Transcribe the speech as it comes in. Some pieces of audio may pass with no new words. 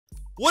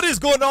What is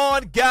going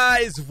on,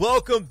 guys?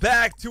 Welcome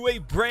back to a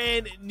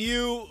brand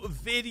new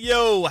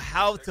video.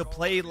 How to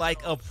play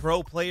like a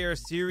pro player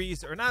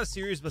series, or not a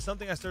series, but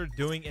something I started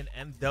doing in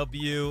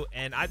MW,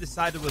 and I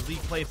decided with League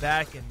Play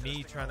back and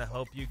me trying to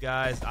help you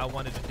guys, I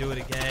wanted to do it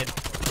again.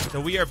 So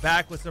we are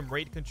back with some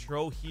raid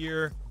control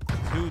here,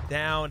 2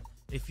 down.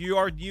 If you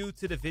are new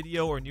to the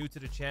video or new to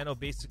the channel,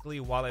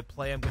 basically while I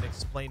play, I'm going to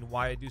explain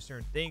why I do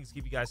certain things,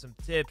 give you guys some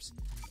tips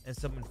and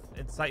some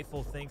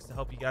insightful things to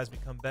help you guys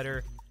become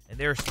better. And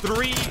there's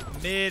 3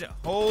 mid.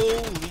 Holy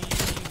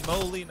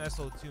moly. Nice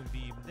little 2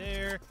 beam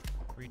there.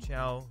 Reach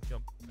out.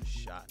 Jump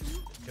shot.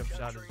 Jump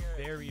shot is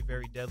very,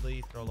 very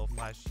deadly. Throw a little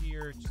flash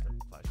here. Just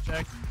a flash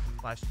check.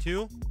 Flash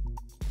 2.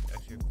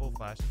 Actually a full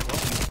flash as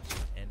well.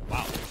 And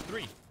wow, there's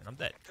 3. And I'm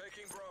dead.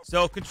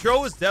 So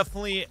control is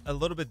definitely a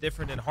little bit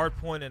different in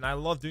hardpoint. And I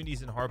love doing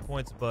these in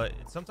hardpoints. But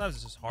sometimes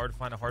it's just hard to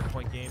find a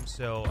hardpoint game.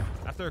 So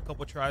after a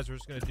couple tries, we're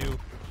just going to do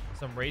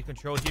some raid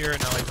control here.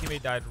 Now my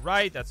teammate died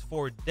right. That's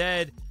 4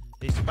 dead.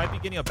 They might be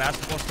getting a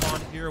basketball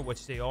spawn here,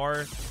 which they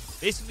are.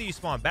 Basically, you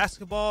spawn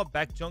basketball,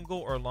 back jungle,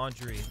 or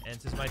laundry.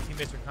 And since my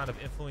teammates are kind of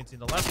influencing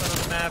the left side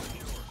of the map,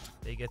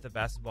 they get the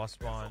basketball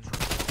spawn.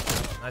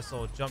 Nice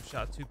little jump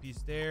shot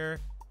 2-piece there.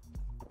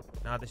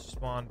 Now they should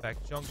spawn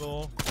back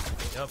jungle.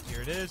 Yep,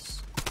 here it is.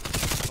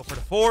 Go for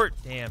the fort.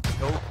 Damn,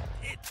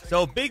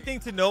 so big thing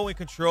to know in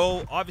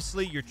control.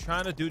 Obviously, you're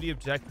trying to do the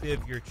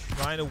objective. You're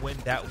trying to win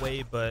that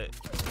way, but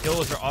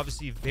kills are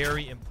obviously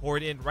very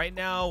important. Right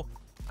now,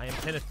 I am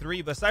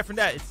 10-3, but aside from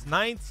that, it's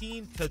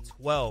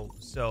 19-12.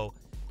 So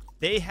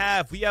we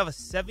have a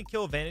 7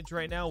 kill advantage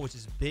right now, which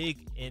is big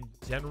in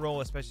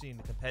general, especially in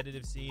the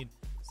competitive scene.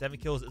 7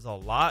 kills is a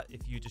lot if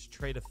you just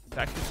trade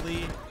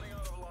efficiently, and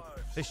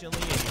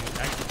you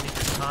actually take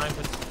your time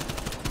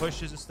with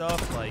pushes and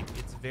stuff. Like,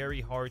 it's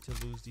very hard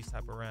to lose these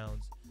type of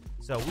rounds.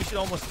 So we should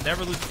almost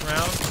never lose a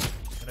round.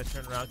 I'm gonna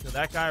turn around, kill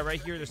that guy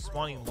right here. They're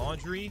spawning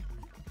laundry.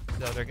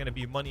 So they're going to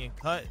be money and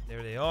cut.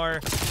 There they are.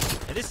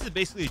 And this is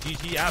basically a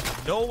GG. I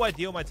have no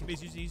idea what my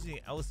teammates using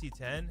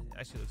LSC-10.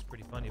 Actually looks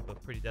pretty funny,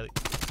 but pretty deadly.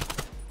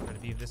 I'm going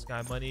to beam this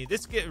guy money.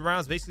 This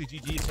round's basically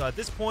GG. So at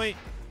this point,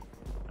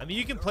 I mean,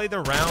 you can play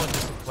the round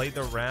just to play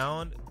the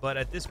round. But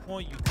at this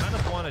point, you kind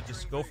of want to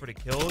just go for the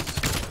kills,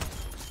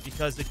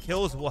 because the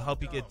kills will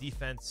help you get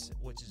defense,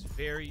 which is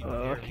very,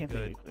 very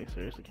good. I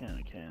seriously can't.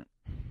 I can't.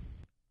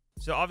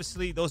 So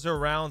obviously, those are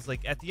rounds.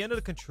 Like, at the end of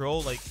the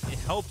control, like, it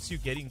helps you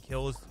getting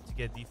kills to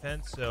get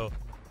defense. So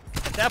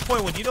at that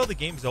point, when you know the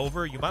game's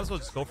over, you might as well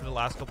just go for the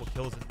last couple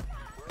kills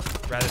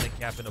rather than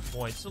capping a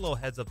point. Just a little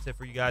heads up tip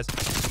for you guys.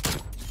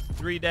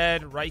 3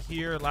 dead right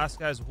here. Last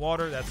guy's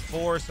water. That's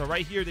 4. So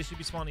right here, they should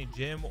be spawning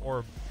gym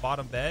or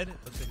bottom bed.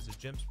 Looks like it's a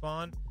gym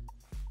spawn.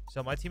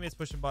 So my teammate's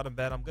pushing bottom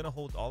bed. I'm gonna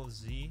hold all of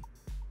Z.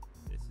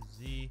 This is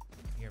Z. You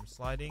hear him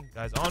sliding.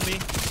 Guy's on me,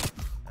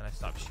 and I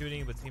stop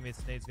shooting, but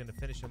teammate Snade's gonna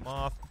finish him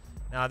off.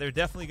 Now they're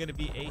definitely gonna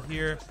be A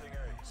here.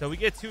 So we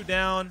get 2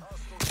 down.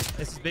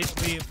 This is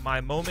basically my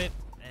moment,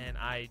 and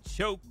I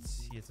choked.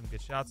 He had some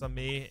good shots on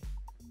me.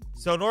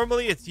 So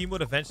normally a team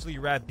would eventually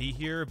rat B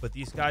here, but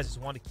these guys just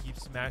want to keep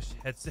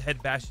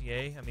head bashing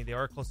A. I mean, they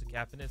are close to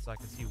capping it, so I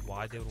can see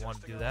why they would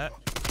want to do that.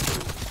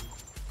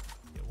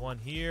 Get 1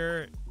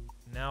 here.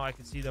 Now I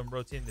can see them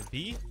rotating to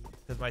B,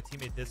 because my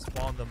teammate did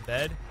spawn them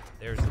bed.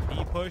 There's the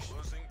B push.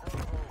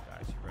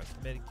 Guys, she reps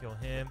mid, kill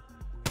him.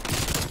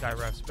 Guy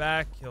reps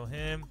back, kill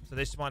him. So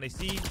they spawn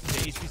AC.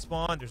 The AC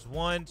spawn. There's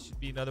 1. Should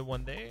be another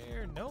one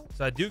there. No.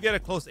 So I do get a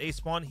close A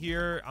spawn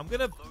here. I'm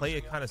gonna play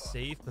it kind of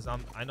safe, because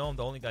I know I'm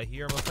the only guy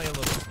here. I'm gonna play a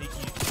little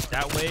sneaky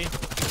that way.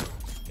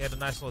 Get a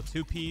nice little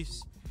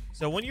 2-piece.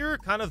 So when you're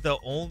kind of the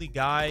only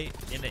guy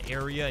in the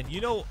area, and you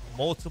know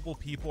multiple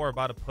people are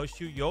about to push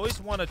you, you always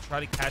want to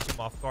try to catch them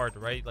off guard,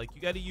 right? Like,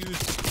 you got to use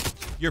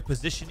your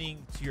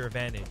positioning to your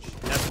advantage.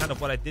 And that's kind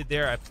of what I did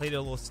there. I played it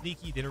a little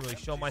sneaky, didn't really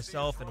show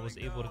myself, and was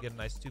able to get a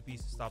nice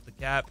 2-piece to stop the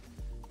cap.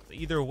 But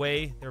either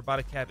way, they're about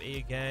to cap A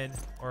again,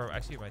 or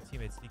actually my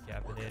teammates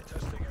decapping it.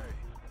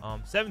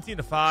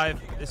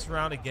 17-5. This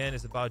round again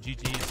is about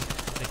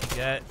GGs they can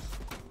get.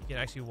 You can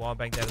actually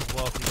wallbang that as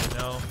well if you didn't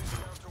know.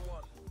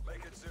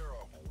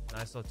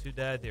 Nice little 2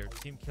 dead. They're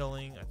team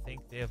killing. I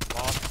think they have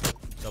lost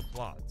the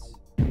plots.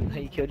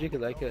 He killed you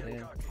because I killed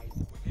him.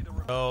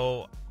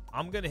 So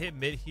I'm going to hit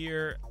mid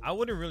here. I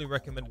wouldn't really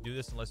recommend to do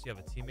this unless you have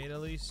a teammate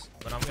at least.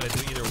 But I'm going to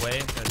do either way.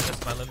 I'm going to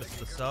test my limits to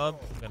the sub.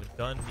 I'm going to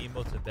gun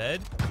Nemo to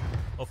bed.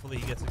 Hopefully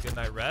he gets a good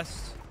night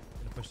rest. I'm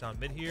going to push down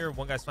mid here.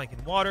 One guy's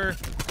flanking water.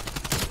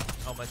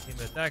 Oh, my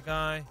teammate, that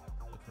guy.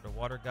 Look for the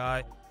water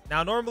guy.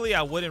 Now, normally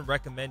I wouldn't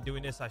recommend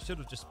doing this. I should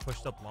have just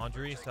pushed up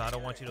laundry. So I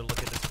don't want you to look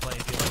at this play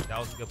and feel like that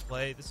was a good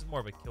play. This is more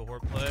of a kill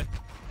horde play.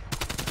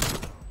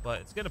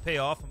 But it's going to pay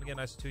off. I'm going to get a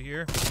nice 2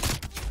 here.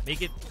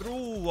 Make it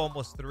through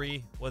almost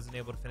 3. Wasn't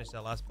able to finish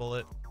that last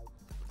bullet.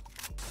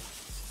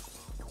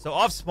 So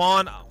off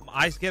spawn,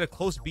 I get a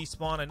close B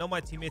spawn. I know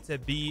my teammates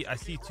at B. I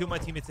see 2 of my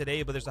teammates at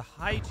A, but there's a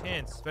high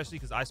chance, especially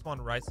because I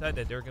spawned right side,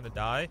 that they're going to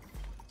die.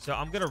 So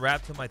I'm going to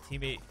wrap to my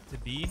teammate to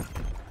B.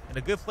 And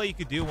a good play you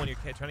could do when you're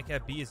trying to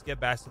cap B is get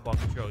basketball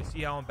control. You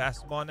see how I'm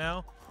basketball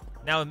now?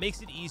 Now, it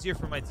makes it easier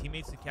for my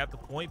teammates to cap the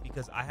point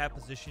because I have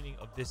positioning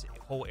of this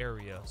whole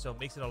area. So it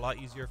makes it a lot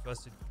easier for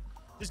us to...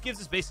 This gives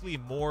us basically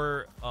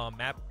more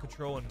map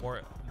control and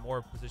more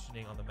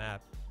positioning on the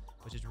map,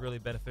 which is really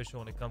beneficial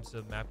when it comes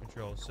to map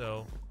control.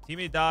 So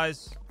teammate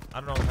dies. I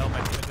don't know what the hell my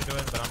teammates are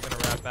doing, but I'm going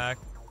to wrap back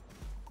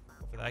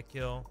for that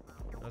kill.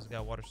 Those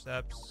got water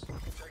steps.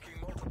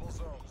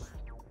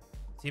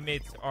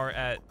 Teammates are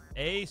at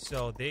A,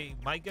 so they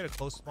might get a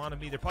close spawn to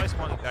me. They're probably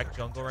spawning back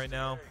jungle right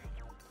now.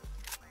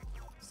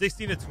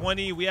 16 to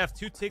 20. We have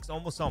 2 ticks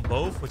almost on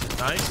both, which is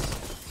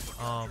nice.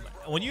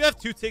 When you have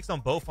 2 ticks on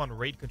both on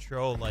raid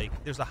control, like,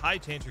 there's a high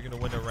chance you're going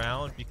to win a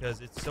round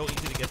because it's so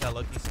easy to get that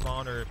lucky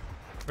spawn or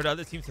for the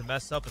other team to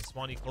mess up and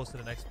spawn you close to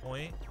the next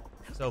point.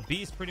 So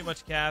B is pretty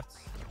much capped.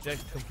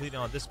 Objective completed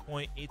on this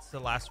point. 8's the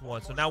last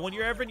one. So now when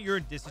you're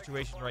in this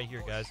situation right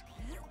here, guys,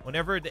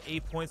 whenever the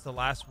 8 points the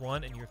last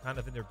one and you're kind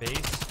of in their base,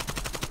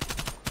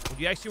 what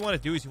you actually want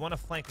to do is you want to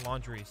flank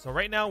laundry. So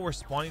right now we're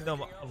spawning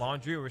them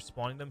laundry. We're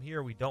spawning them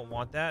here. We don't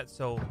want that.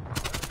 So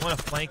you want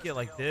to flank it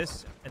like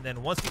this. And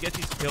then once we get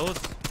these kills,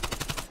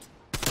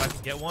 if I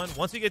can get one,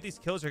 once we get these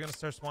kills, they're going to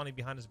start spawning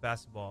behind this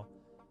basketball.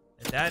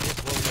 And that is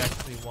what we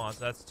actually want.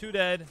 So that's 2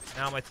 dead.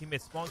 Now my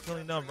teammates spawn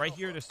killing them. Right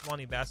here, they're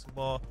spawning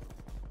basketball.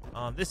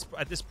 At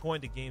this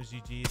point, the game's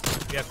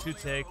GG's. We have 2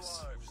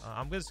 ticks.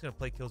 I'm just going to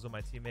play kills with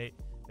my teammate.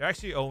 They're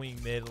actually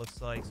Oing mid,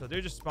 looks like. So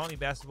they're just spawning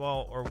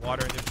basketball or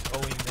water, and they're just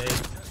Oing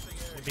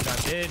mid. Maybe guy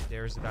mid.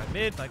 There's the guy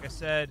mid, like I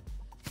said.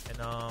 And,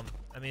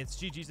 I mean, it's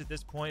GG's at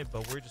this point,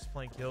 but we're just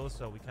playing kills,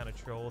 so we kind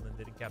of trolled and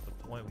didn't cap the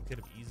point. We could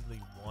have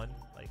easily won.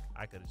 Like,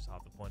 I could have just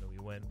hopped the point and we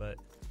win, but...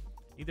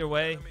 Either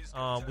way,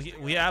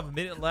 we have a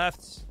minute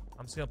left.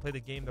 I'm just going to play the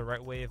game the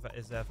right way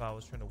as if I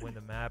was trying to win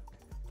the map.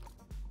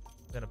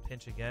 I'm going to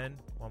pinch again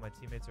while my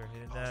teammates are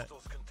hitting that.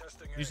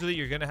 Usually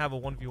you're going to have a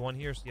 1v1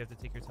 here, so you have to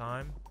take your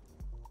time.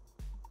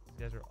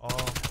 These guys are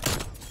all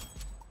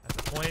at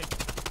the point.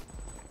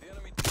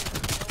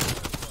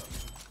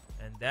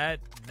 And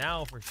that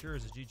now for sure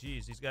is a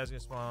GG's. These guys are going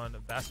to spawn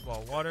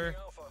basketball water.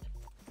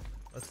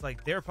 Looks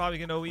like they're probably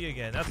going to OE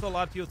again. That's what a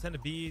lot of people tend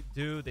to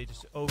do. They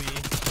just OE.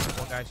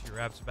 One guy she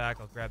wraps back.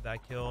 I'll grab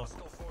that kill.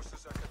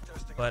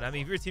 But, I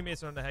mean, if your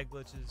teammates are on the head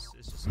glitches,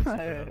 it's just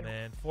good,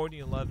 man.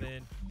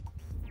 40-11.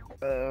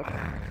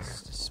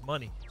 It's just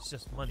money. It's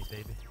just money,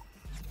 baby.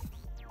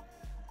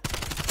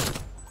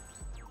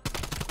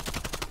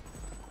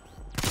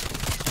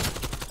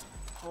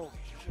 Holy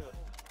shit.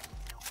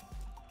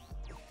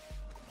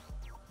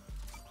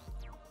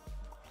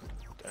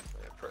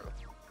 Definitely a pro.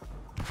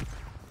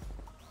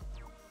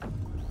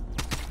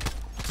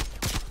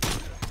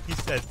 He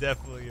said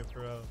definitely a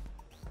pro.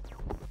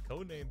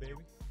 Codename, baby.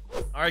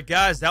 All right,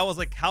 guys, that was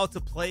like how to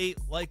play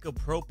like a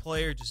pro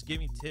player, just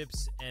giving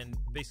tips and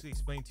basically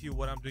explaining to you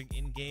what I'm doing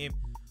in game.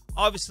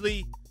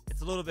 Obviously,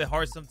 it's a little bit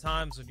hard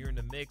sometimes when you're in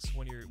the mix,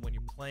 when you're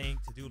playing,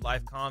 to do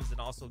live comms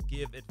and also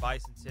give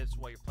advice and tips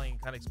while you're playing,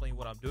 kind of explain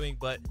what I'm doing.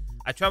 But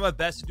I try my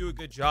best to do a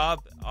good job.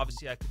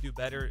 Obviously, I could do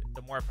better.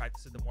 The more I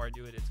practice it, the more I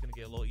do it, it's going to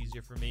get a little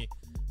easier for me.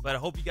 But I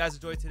hope you guys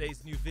enjoyed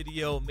today's new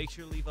video. Make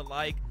sure to leave a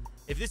like.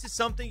 If this is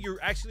something you're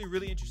actually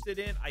really interested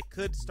in, I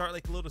could start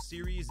like a little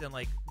series and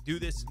like do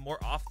this more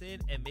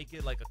often and make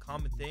it like a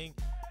common thing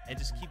and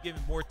just keep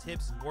giving more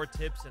tips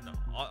and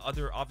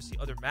obviously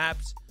other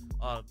maps.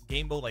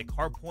 Game mode like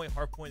Hardpoint.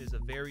 Hardpoint is a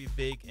very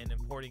big and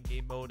important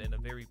game mode and a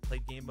very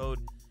played game mode,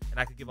 and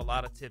I could give a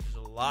lot of tips.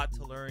 There's a lot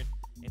to learn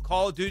in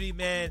Call of Duty,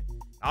 man.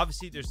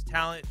 Obviously, there's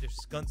talent, there's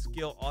gun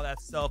skill, all that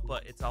stuff,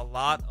 but it's a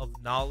lot of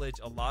knowledge,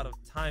 a lot of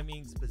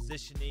timings,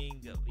 positioning,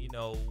 you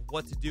know,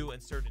 what to do in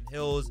certain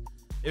hills.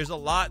 There's a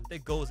lot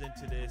that goes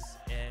into this,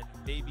 and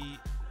maybe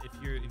if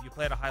you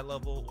play at a high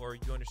level or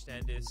you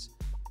understand this,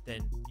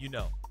 then you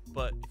know.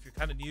 But if you're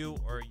kind of new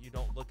or you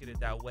don't look at it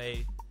that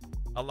way,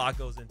 a lot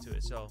goes into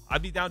it. So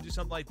I'd be down to do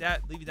something like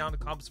that. Leave it down in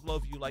the comments below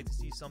if you'd like to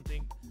see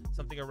something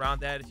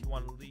around that. If you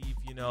want to leave,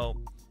 you know,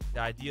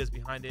 the ideas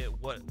behind it,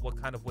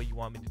 what kind of way you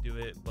want me to do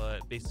it,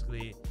 but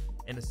basically,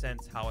 in a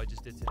sense, how I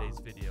just did today's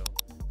video.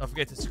 Don't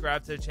forget to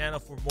subscribe to the channel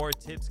for more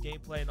tips,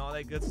 gameplay, and all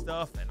that good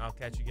stuff, and I'll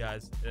catch you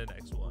guys in the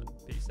next one.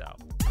 Peace out.